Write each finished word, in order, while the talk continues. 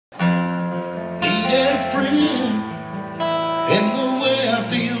friend. And the way I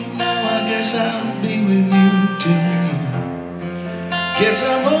feel now, I guess I'll be with you till the end. Guess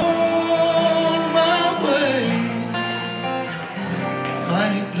I'm on my way.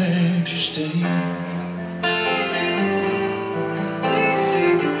 Mighty glad you stayed.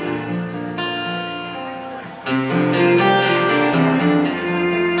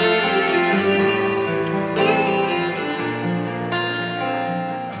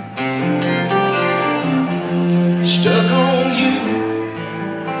 Stuck on you,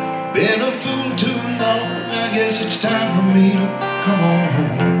 been a fool too long. I guess it's time for me to come on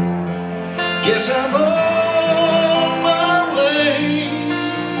home. Guess I'm on my way.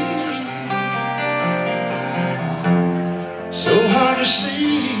 So hard to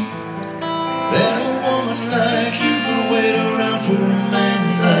see that a woman like you could wait around for a man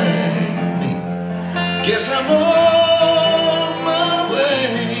like me. Guess I'm on my way.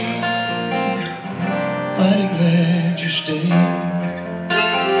 Mighty glad you stayed.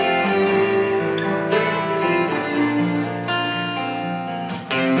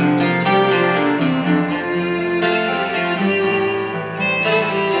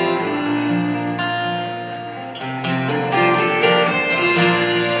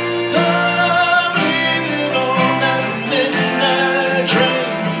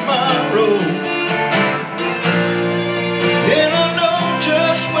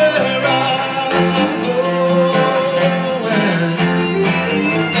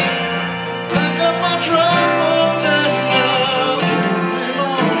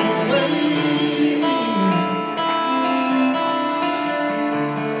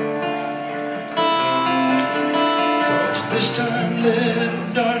 This time,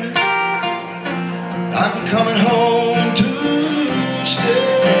 little darling, I'm coming home to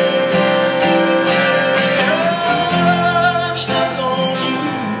stay. I'm stuck on you,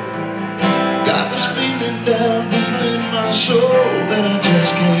 got this feeling down deep in my soul that I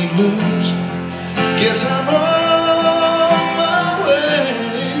just can't lose. Guess I'm on my way.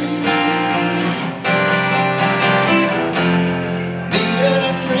 Needed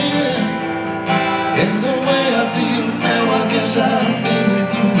a friend in the way I feel. Guess I'll be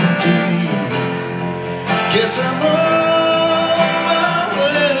with you till the end. Guess I'm on my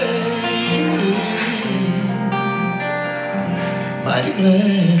way. Mighty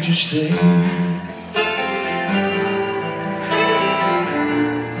glad you stayed.